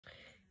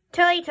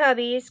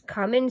Teletubbies,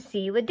 come and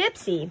see with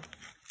Dipsy.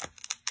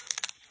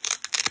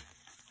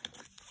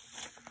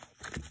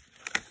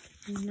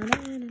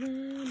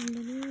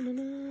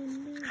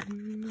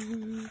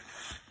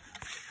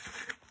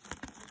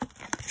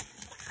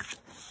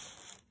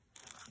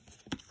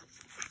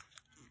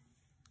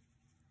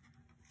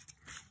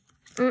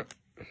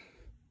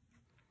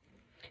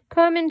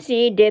 Come and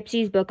see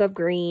Dipsy's Book of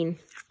Green.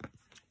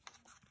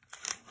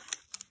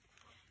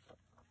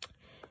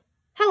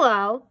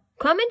 Hello,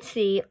 come and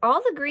see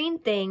all the green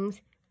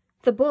things.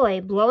 The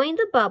boy blowing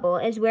the bubble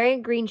is wearing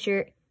a green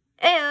shirt.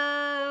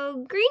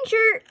 Ayo, green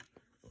shirt.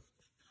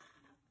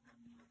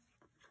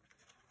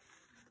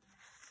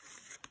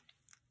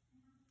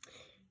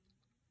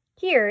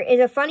 Here is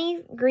a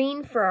funny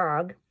green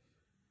frog.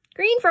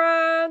 Green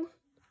frog.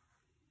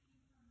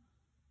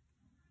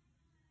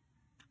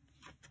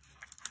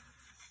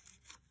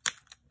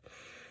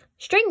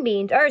 String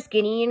beans are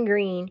skinny and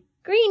green.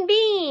 Green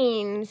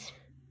beans.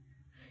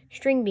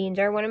 String beans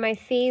are one of my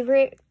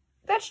favorite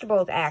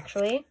vegetables,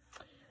 actually.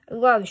 I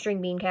love string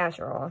bean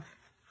casserole.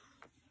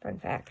 Fun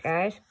fact,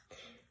 guys.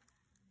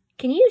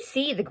 Can you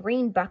see the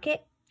green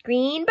bucket?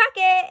 Green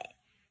bucket!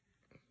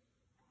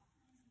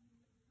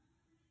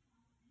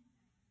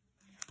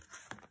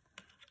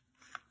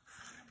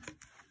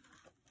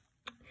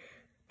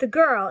 The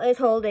girl is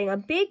holding a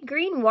big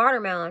green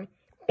watermelon.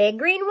 Big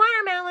green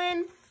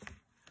watermelon!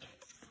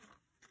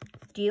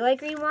 Do you like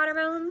green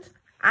watermelons?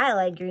 I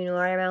like green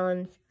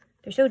watermelons.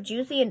 They're so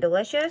juicy and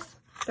delicious.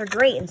 They're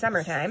great in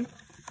summertime.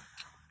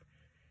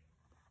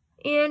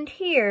 And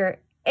here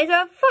is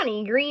a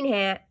funny green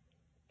hat.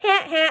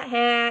 Hat, hat,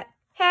 hat.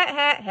 Hat,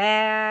 hat,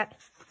 hat.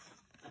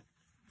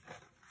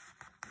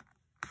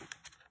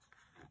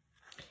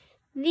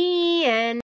 The end.